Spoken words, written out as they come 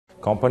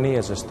company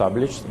is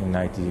established in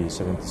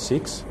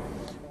 1976.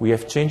 We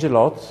have changed a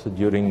lot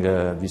during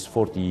these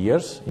 40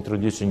 years,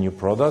 introducing new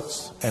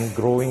products and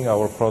growing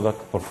our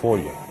product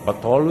portfolio,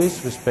 but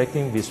always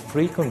respecting these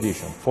three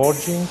conditions: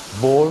 forging,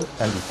 ball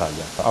and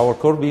Italian. Our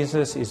core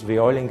business is the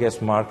oil and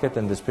gas market,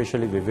 and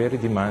especially the very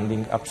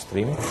demanding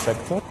upstream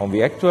sector. On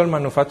the actual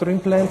manufacturing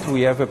plant,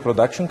 we have a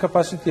production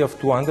capacity of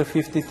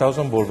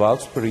 250,000 ball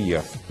valves per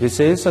year. The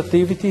sales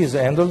activity is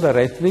handled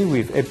directly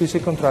with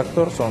EPC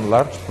contractors on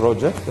large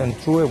projects and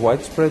through a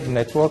widespread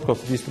network of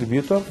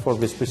distributors for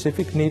the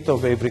specific need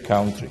of every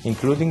country,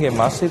 including a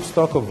massive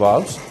stock of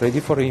valves ready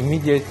for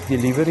immediate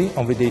delivery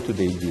on the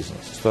day-to-day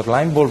business.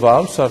 Starline ball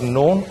valves are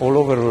known all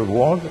over the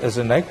world as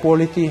a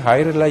high-quality,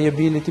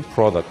 high-reliability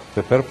product.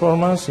 The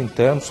performance in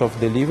terms of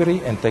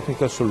delivery and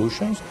technical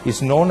solutions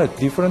is known at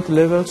different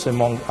levels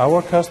among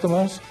our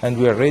customers, and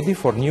we are ready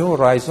for new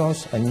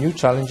horizons and new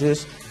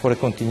challenges for a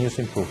continuous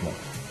improvement.